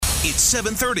It's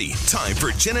 7:30. Time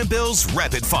for Jen and Bill's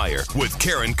Rapid Fire with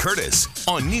Karen Curtis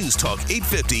on News Talk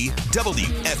 850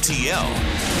 WFTL.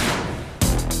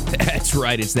 That's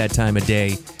right. It's that time of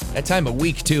day. That time of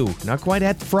week, too. Not quite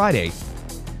at Friday.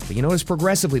 But you notice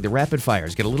progressively the rapid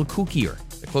fires get a little kookier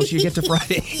the closer you get to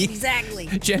Friday. Exactly.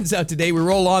 Jen's out today. We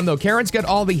roll on, though. Karen's got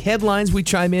all the headlines. We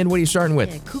chime in. What are you starting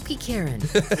with? Yeah, kooky Karen.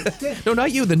 No,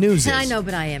 not you. The news is. I know,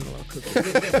 but I am a little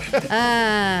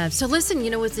kooky. So listen,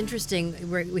 you know what's interesting?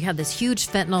 We have this huge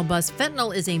fentanyl bust.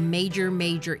 Fentanyl is a major,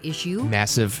 major issue.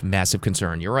 Massive, massive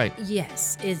concern. You're right.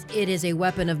 Yes. It is a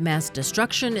weapon of mass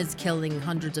destruction. It's killing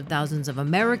hundreds of thousands of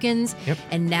Americans. Yep.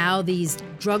 And now these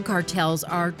drug cartels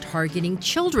are targeting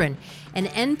children. And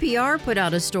NPR put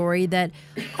out a story that,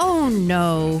 oh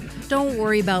no, don't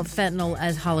worry about fentanyl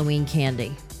as Halloween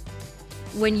candy.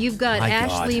 When you've got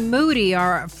Ashley Moody,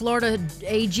 our Florida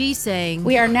AG, saying,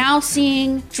 we are now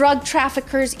seeing drug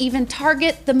traffickers even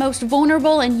target the most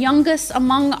vulnerable and youngest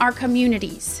among our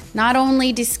communities. Not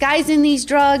only disguising these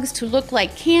drugs to look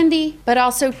like candy, but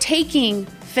also taking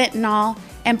fentanyl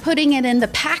and putting it in the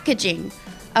packaging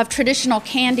of traditional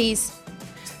candies.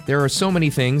 There are so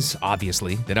many things,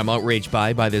 obviously, that I'm outraged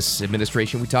by this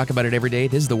administration. We talk about it every day.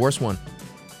 This is the worst one.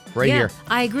 Right yeah, here.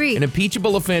 I agree. An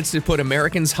impeachable offense to put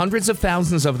Americans, hundreds of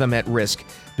thousands of them, at risk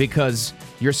because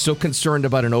you're so concerned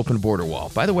about an open border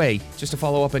wall. By the way, just to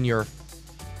follow up on your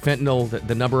fentanyl,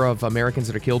 the number of Americans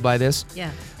that are killed by this.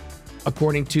 Yeah.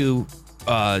 According to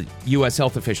U.S.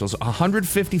 health officials,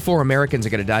 154 Americans are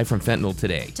going to die from fentanyl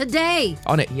today. Today.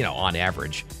 On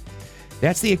average.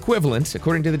 That's the equivalent,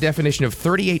 according to the definition, of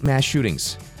 38 mass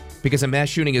shootings. Because a mass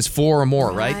shooting is 4 or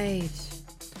more, right?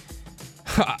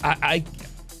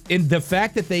 And the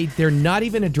fact that they're not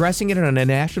even addressing it on a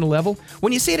national level.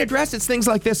 When you see it addressed, it's things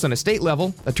like this on a state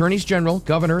level. Attorneys general,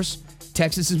 governors.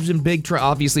 Texas has been big,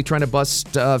 obviously trying to bust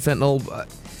fentanyl.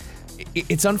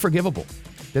 It's unforgivable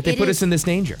that they put us in this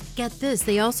danger. Get this.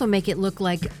 They also make it look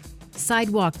like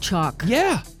sidewalk chalk.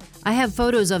 Yeah. I have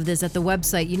photos of this at the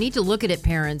website. You need to look at it,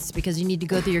 parents, because you need to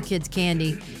go through your kids'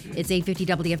 candy. It's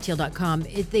 850WFTL.com.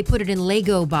 They put it in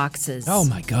Lego boxes. Oh,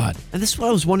 my God. And this is what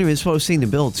I was wondering, this is what I was saying to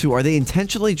Bill, too. Are they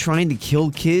intentionally trying to kill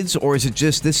kids, or is it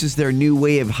just this is their new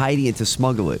way of hiding it to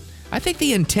smuggle it? I think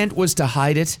the intent was to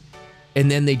hide it, and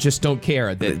then they just don't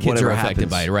care that kids are affected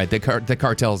by it. Right, the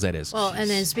cartels, that is. Well, and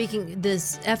then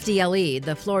this FDLE,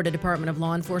 the Florida Department of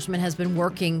Law Enforcement, has been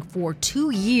working for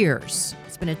 2 years.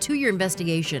 It's been a 2-year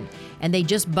investigation, and they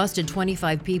just busted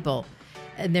 25 people,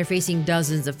 and they're facing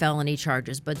dozens of felony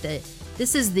charges. But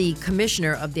this is the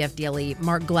commissioner of the FDLE,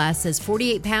 Mark Glass, says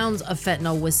 48 pounds of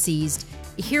fentanyl was seized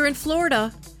here in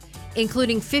Florida,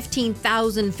 including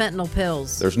 15,000 fentanyl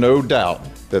pills. There's no doubt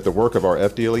that the work of our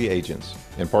FDLE agents,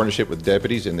 in partnership with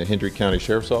deputies in the Hendrick County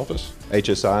Sheriff's Office,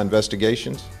 HSI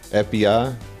Investigations,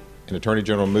 FBI, and Attorney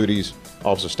General Moody's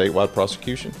Office of Statewide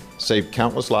Prosecution, saved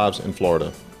countless lives in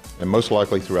Florida, and most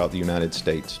likely throughout the United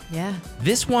States. Yeah.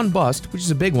 This one bust, which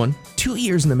is a big one, 2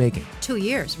 years in the making. 2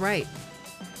 years, right.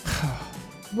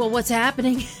 Well, what's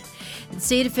happening?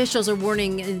 State officials are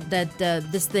warning that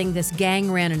this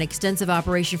gang ran an extensive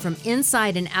operation from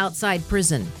inside and outside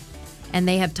prison. And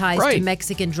they have ties to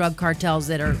Mexican drug cartels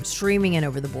that are streaming in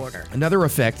over the border. Another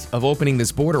effect of opening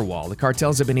this border wall, the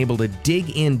cartels have been able to dig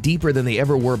in deeper than they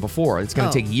ever were before. It's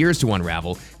going to take years to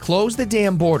unravel. Close the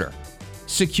damn border.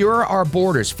 Secure our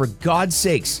borders, for God's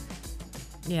sakes.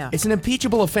 Yeah. It's an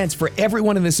impeachable offense for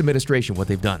everyone in this administration, what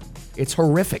they've done. It's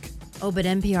horrific. Oh, but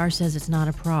NPR says it's not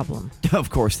a problem. Of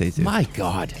course they do. My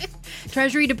God.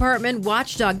 Treasury Department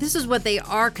watchdog. This is what they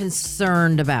are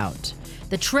concerned about.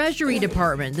 The Treasury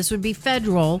Department, this would be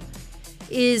federal,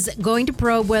 is going to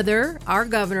probe whether our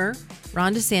governor,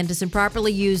 Ron DeSantis,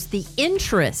 improperly used the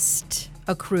interest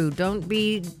accrued. Don't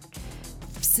be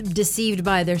deceived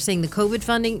by they're saying the COVID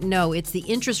funding. No, it's the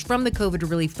interest from the COVID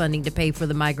relief funding to pay for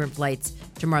the migrant flights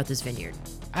to Martha's Vineyard.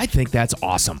 I think that's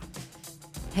awesome.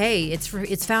 Hey,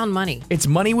 it's found money. It's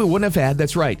money we wouldn't have had.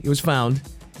 That's right. It was found.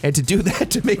 And to do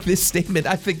that, to make this statement,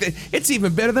 I think that it's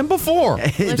even better than before.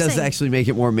 It does actually make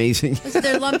it more amazing.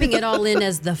 They're lumping it all in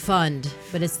as the fund,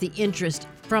 but it's the interest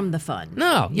from the fund.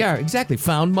 No, yeah, exactly.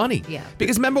 Found money. Yeah.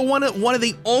 Because remember, one of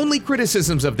the only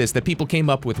criticisms of this that people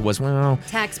came up with was, well,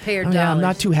 taxpayer dollars. I'm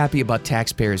not too happy about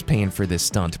taxpayers paying for this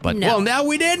stunt. But, well, now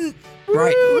we didn't.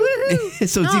 Right.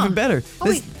 So it's even better.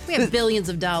 We have billions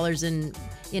of dollars in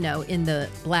the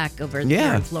black over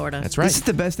there in Florida. That's right. This is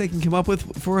the best they can come up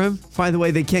with for him. By the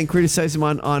way, they can't criticize him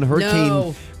on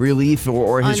hurricane relief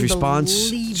or his response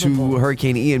to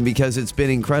Hurricane Ian because it's been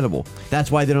incredible. That's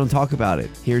why they don't talk about it.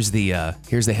 Here's the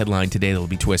headline today that will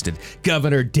be twisted.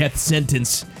 Governor death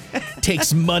sentence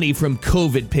takes money from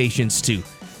COVID patients to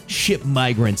ship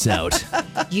migrants out.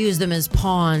 Use them as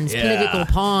pawns, political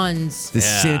pawns. The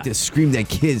Santa screamed at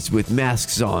kids with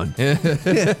masks on.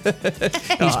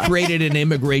 He's created an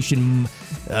immigration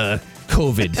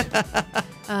COVID.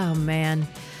 Oh, man.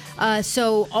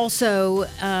 So also,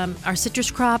 our citrus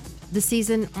crop this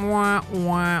season,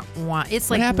 it's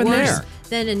like happened worse there?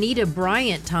 than Anita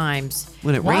Bryant times.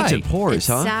 When it rains, it pours, It's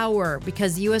huh? sour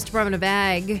because the U.S. Department of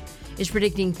Ag is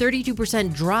predicting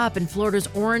 32% drop in Florida's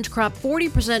orange crop,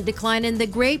 40% decline in the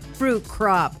grapefruit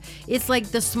crop. It's like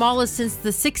the smallest since the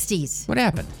 60s. What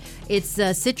happened? It's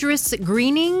citrus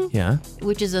greening, Yeah.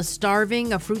 which is a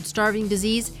fruit-starving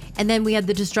disease. And then we had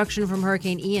the destruction from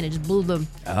Hurricane Ian. It just blew the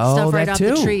stuff right that off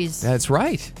too. the trees. That's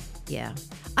right. Yeah.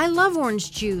 I love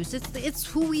orange juice. It's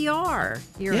who we are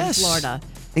here in Florida.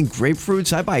 And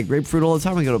grapefruits, I buy grapefruit all the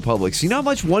time when I go to Publix. You know how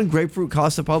much one grapefruit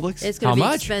costs at Publix? It's going How to be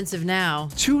much? expensive now.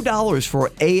 $2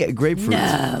 for a grapefruit.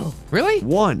 No. Really?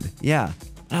 One, yeah.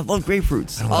 I love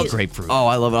grapefruits. I love grapefruit. Oh,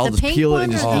 I love it. I'll The just pink peel it one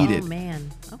and just or- eat it. Oh, man.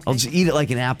 Okay. I'll just eat it like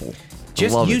an apple.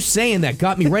 Just I love you it. saying that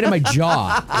got me right in my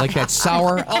jaw. Like that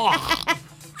sour. Oh,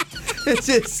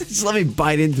 just let me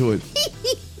bite into it.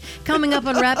 Coming up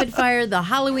on Rapid Fire, the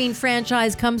Halloween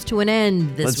franchise comes to an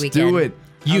end this Let's weekend. do it.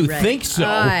 you All right. think so?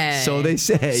 Aye. So they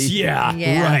say. Yeah,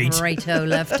 Yeah, right. righto,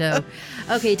 lefto.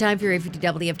 Okay, time for your 50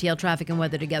 WFTL traffic and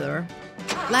weather together.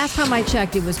 Last time I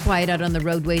checked, it was quiet out on the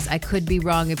roadways. I could be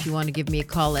wrong. If you want to give me a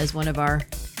call as one of our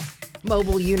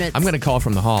mobile units. I'm going to call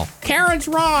from the hall. Karen's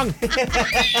wrong.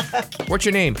 What's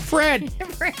your name? Fred.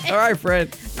 All right,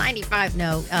 Fred. 95,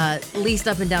 no. Least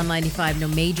up and down 95, no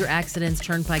major accidents.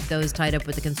 Turnpike, those tied up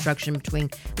with the construction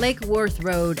between Lake Worth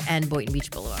Road and Boynton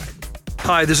Beach Boulevard.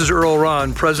 Hi, this is Earl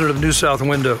Ron, president of New South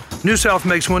Window. New South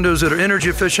makes windows that are energy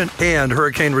efficient and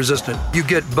hurricane resistant. You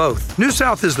get both. New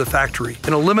South is the factory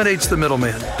and eliminates the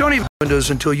middleman. Don't even windows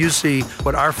until you see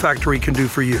what our factory can do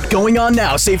for you. Going on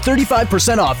now. Save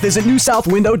 35% off. Visit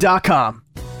newsouthwindow.com.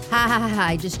 Ha.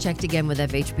 I just checked again with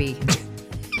FHP.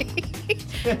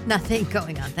 Nothing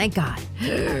going on, thank God.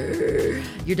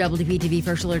 Your WPTV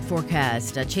first alert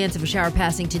forecast. A chance of a shower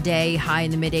passing today, high in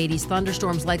the mid-80s.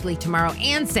 Thunderstorms likely tomorrow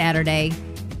and Saturday.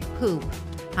 Poop.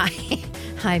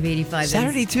 High of 85.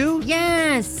 Saturday, too?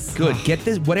 Yes. Good. Get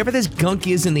this. Whatever this gunk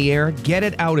is in the air, get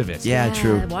it out of it. Yeah,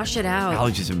 true. Wash it out.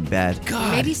 Allergies have been bad.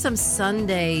 God. Maybe some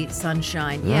Sunday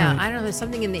sunshine. Yeah, I don't know. There's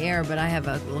something in the air, but I have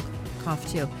a little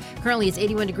cough too. Currently, it's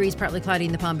 81 degrees, partly cloudy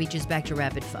in the Palm Beaches. Back to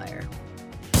rapid fire.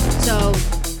 So,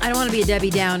 I don't want to be a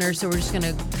Debbie Downer, so we're just going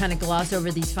to kind of gloss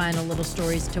over these final little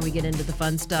stories until we get into the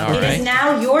fun stuff. All It right. is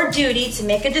now your duty to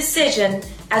make a decision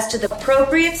as to the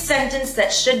appropriate sentence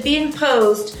that should be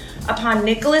imposed upon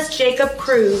Nicholas Jacob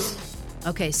Cruz.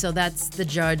 Okay, so that's the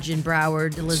judge in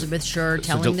Broward, Elizabeth Schur,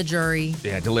 telling the jury.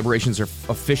 Yeah, deliberations are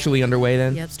officially underway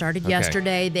then? Yep, started Okay.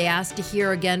 yesterday. They asked to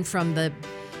hear again from the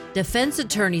defense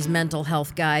attorney's mental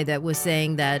health guy that was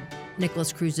saying that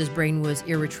Nicholas Cruz's brain was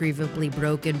irretrievably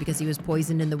broken because he was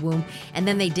poisoned in the womb. And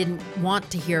then they didn't want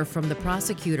to hear from the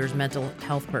prosecutor's mental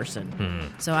health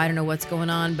person. So I don't know what's going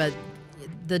on, but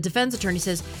the defense attorney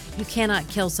says you cannot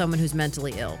kill someone who's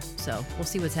mentally ill. So we'll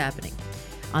see what's happening.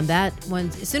 On that one,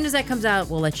 as soon as that comes out,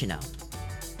 we'll let you know.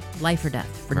 Life or death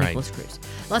for Right. Nicholas Cruz.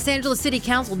 Los Angeles City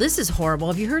Council, this is horrible.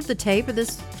 Have you heard the tape of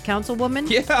this councilwoman?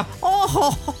 Yeah.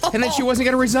 Oh, And then she wasn't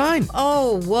going to resign.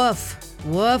 oh, woof,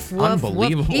 woof, woof,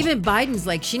 Unbelievable. woof. Even Biden's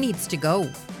like, she needs to go.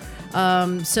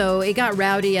 So it got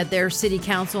rowdy at their city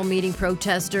council meeting,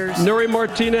 protesters. Nuri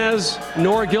Martinez,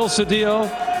 nor Gil Cedillo,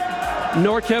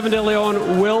 nor Kevin De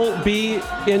Leon will be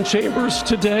in chambers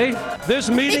today. This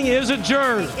meeting is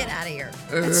adjourned. Get out of here.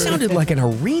 It sounded like an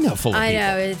arena full of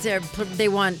I people. know. They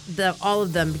want all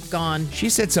of them gone. She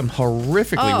said some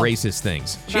horrifically Oh. racist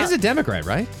things. She is a Democrat,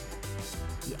 right?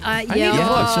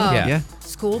 Yeah. Yeah.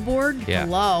 School board? Yeah.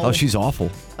 Hello. Oh, she's awful.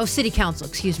 Oh, city council,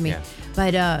 excuse me. Yeah.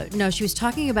 But no, she was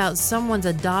talking about someone's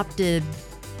adopted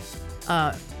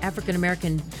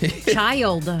African-American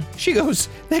child. She goes,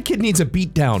 that kid needs a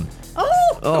beat down.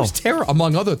 Oh! That was terrible,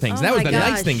 among other things. Oh that was my the nice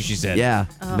gosh. thing she said. Yeah,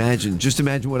 just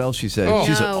imagine what else she said. Oh.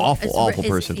 She's an No, awful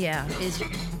person. Yeah,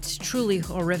 it's truly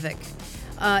horrific.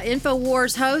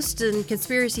 InfoWars host and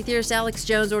conspiracy theorist Alex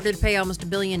Jones ordered to pay almost $1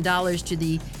 billion to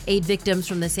the 8 victims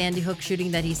from the Sandy Hook shooting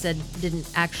that he said didn't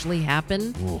actually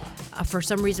happen. For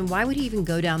some reason, why would he even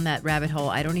go down that rabbit hole?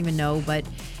 I don't even know, but...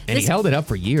 And he held it up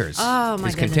for years. Oh, my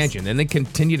his goodness. contention. And they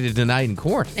continued to deny it in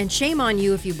court. And shame on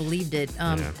you if you believed it.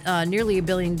 Nearly $1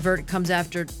 billion verdict comes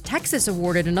after Texas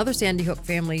awarded another Sandy Hook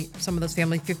family, some of those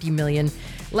families, $50 million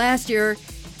last year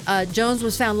Jones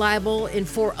was found liable in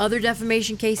 4 other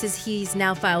defamation cases. He's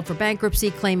now filed for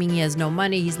bankruptcy, claiming he has no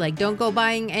money. He's like, don't go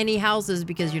buying any houses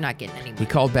because you're not getting any money. He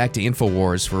called back to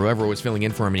InfoWars for whoever was filling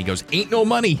in for him, and he goes, ain't no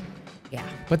money. Yeah.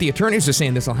 But the attorneys are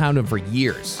saying this will hound him for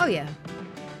years. Oh, yeah.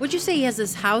 Would you say he has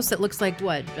this house that looks like,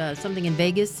 what, something in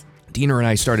Vegas? Dina and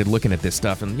I started looking at this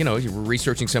stuff, and, we're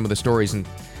researching some of the stories, and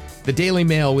the Daily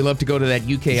Mail, we love to go to that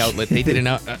UK outlet. They did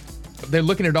they're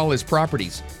looking at all his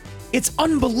properties. It's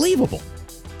unbelievable.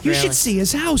 You should see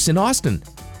his house in Austin.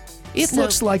 It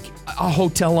looks like a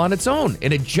hotel on its own,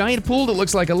 and a giant pool that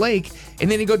looks like a lake,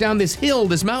 and then you go down this hill,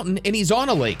 this mountain, and he's on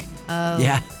a lake. Oh.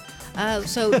 Yeah.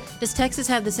 So does Texas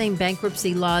have the same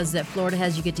bankruptcy laws that Florida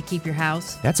has? You get to keep your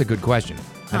house? That's a good question.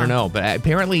 I don't know, but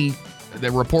apparently the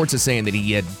reports are saying that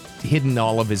he had hidden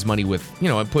all of his money with,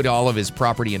 and put all of his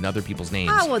property in other people's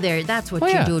names. Oh, well, that's what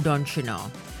you do, don't you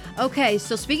know? Okay,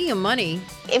 so speaking of money.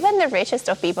 Even the richest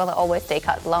of people always take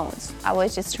out loans. I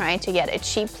was just trying to get a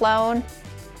cheap loan.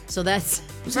 So that's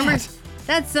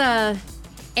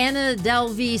Anna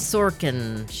Delvey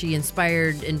Sorkin. She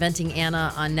inspired Inventing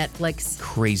Anna on Netflix.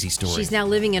 Crazy story. She's now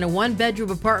living in a 1-bedroom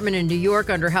apartment in New York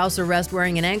under house arrest,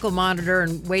 wearing an ankle monitor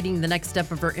and waiting the next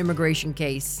step of her immigration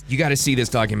case. You got to see this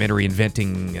documentary,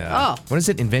 Inventing... What is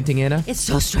it? Inventing Anna? It's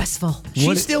so stressful.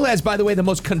 She still has, by the way, the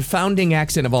most confounding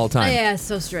accent of all time. Yeah, it's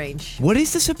so strange. What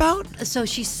is this about? So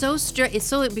she's so it's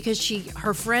so because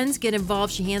her friends get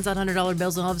involved. She hands out $100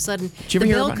 bills, and all of a sudden the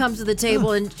bill comes to the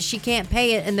table and she can't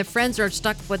pay it, and the friends are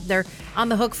stuck. But they're on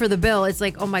the hook for the bill. It's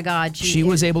like, oh my God. She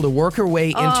was able to work her way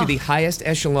into the highest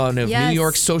echelon of New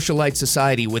York socialite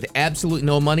society with absolutely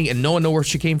no money, and no one knows where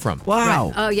she came from. Wow.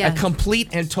 Right. Oh, yeah. A complete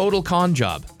and total con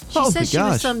job. She says she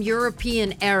was some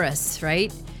European heiress,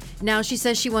 right? Now she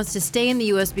says she wants to stay in the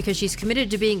U.S. because she's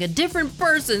committed to being a different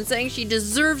person, saying she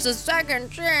deserves a second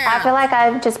chance. I feel like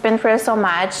I've just been through so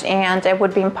much, and it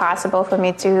would be impossible for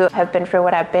me to have been through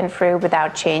what I've been through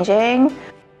without changing.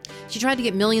 She tried to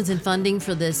get millions in funding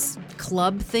for this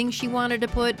club thing she wanted to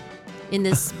put in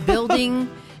this building.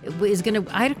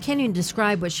 I can't even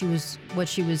describe what she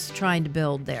was trying to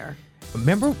build there.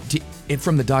 Remember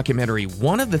from the documentary,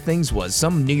 one of the things was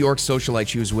some New York socialite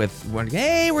she was with went,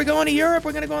 hey, we're going to Europe,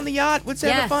 we're going to go on the yacht, let's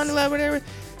have fun, whatever.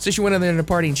 So she went in there to a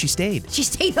party and she stayed. She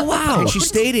stayed. Wow. And she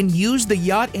stayed and used the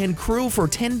yacht and crew for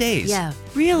 10 days. Yeah.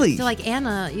 Really? So like,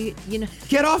 Anna, you know.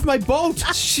 Get off my boat.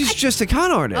 She's just a con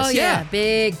artist. Oh, yeah.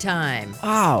 Big time.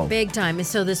 Wow. Big time. And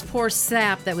so this poor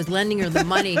sap that was lending her the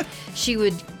money, she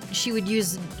would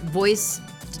use voice,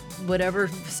 whatever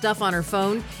stuff on her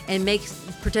phone and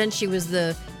pretend she was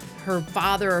her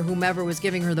father or whomever was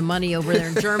giving her the money over there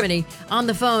in Germany on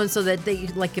the phone so that they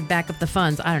could back up the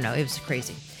funds. I don't know. It was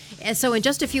crazy. And so in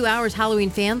just a few hours,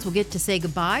 Halloween fans will get to say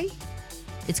goodbye.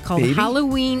 It's called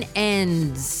Halloween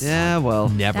Ends. Yeah, well,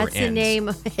 never ends. That's the name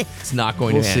of it. It's not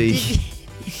going to end. We'll see.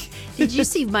 Did you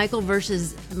see Michael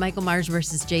Myers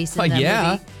versus Jason?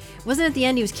 Yeah. Movie? Wasn't at the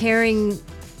end he was carrying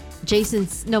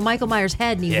Michael Myers'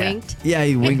 head and he winked? Yeah,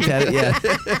 he winked at it, yeah.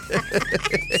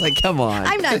 It's like, come on.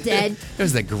 I'm not dead. It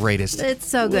was the greatest. It's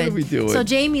so good. What are we doing? So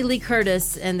Jamie Lee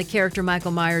Curtis and the character Michael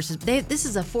Myers, this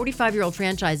is a 45-year-old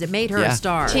franchise. It made her a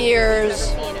star.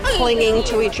 Tears, clinging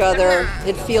to each other.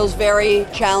 It feels very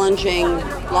challenging.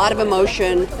 A lot of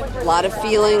emotion, a lot of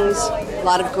feelings, a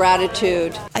lot of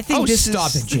gratitude. I think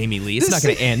stop it, Jamie Lee. It's not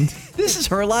going to end. This is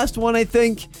her last one, I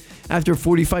think. After a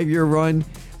 45-year run.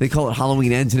 They call it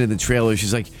Halloween Ends, and in the trailer,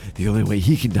 she's like, the only way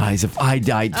he can die is if I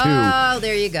die too. Oh,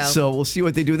 there you go. So we'll see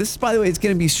what they do. This, by the way, it's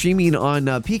going to be streaming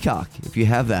on Peacock, if you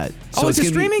have that. So it's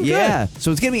streaming? Yeah.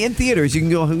 So it's going to be in theaters. You can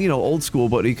go, old school,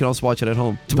 but you can also watch it at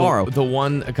home tomorrow. The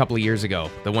one a couple of years ago,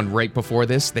 the one right before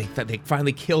this, they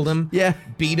finally killed him. Yeah.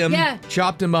 Beat him. Yeah.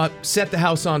 Chopped him up. Set the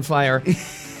house on fire.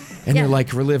 And they're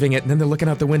like reliving it. And then they're looking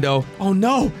out the window. Oh,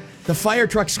 no. The fire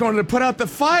truck's going to put out the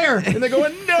fire. And they're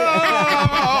going,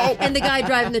 no! And the guy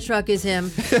driving the truck is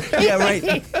him. Yeah, right.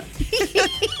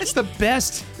 It's the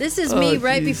best. This is me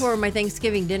right before my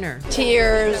Thanksgiving dinner.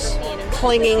 Tears,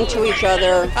 clinging to each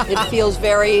other. It feels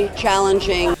very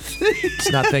challenging.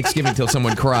 It's not Thanksgiving till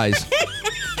someone cries.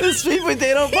 The sweet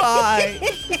potato pie.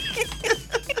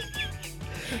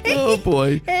 Oh,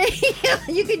 boy.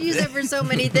 You could use it for so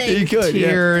many things. You could,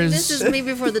 Tears. This is me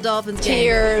before the Dolphins game.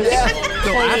 Tears,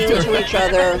 clinging to each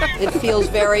other. It feels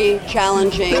very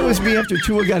challenging. That was me after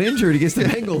Tua got injured against the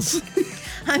Bengals.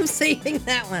 I'm saving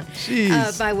that one.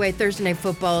 Jeez. By the way, Thursday Night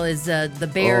Football is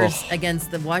the Bears against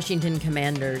the Washington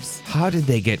Commanders. How did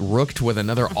they get rooked with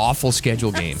another awful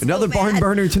schedule game? Another barn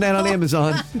burner tonight on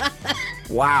Amazon.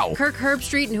 Wow. Kirk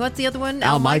Herbstreit and what's the other one?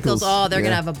 Al Michaels. Oh, they're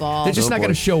going to have a ball. They're just not going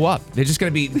to show up. They're just going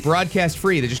to be broadcast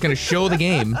free. They're just going to show the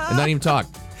game and not even talk.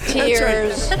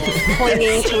 Tears,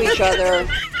 clinging to each other.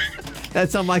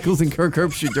 That's how Michaels and Kirk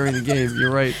Herbstreit during the game.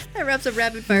 You're right. That wraps up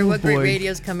Rapid Fire. What great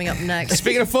radio is coming up next?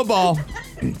 Speaking of football,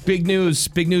 big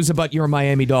news about your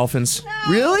Miami Dolphins.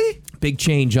 Really? Big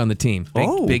change on the team.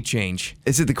 Big change.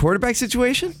 Is it the quarterback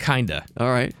situation? Kinda. All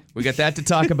right. We got that to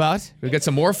talk about. We got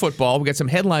some more football. We got some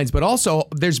headlines, but also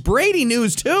there's Brady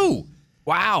news too.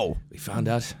 Wow. We found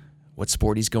out what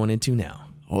sport he's going into now.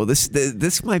 Oh,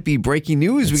 this might be breaking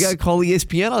news. We got to call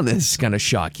ESPN on this. It's going to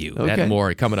shock you. Okay. That and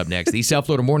more coming up next. The South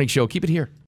Florida Morning Show. Keep it here.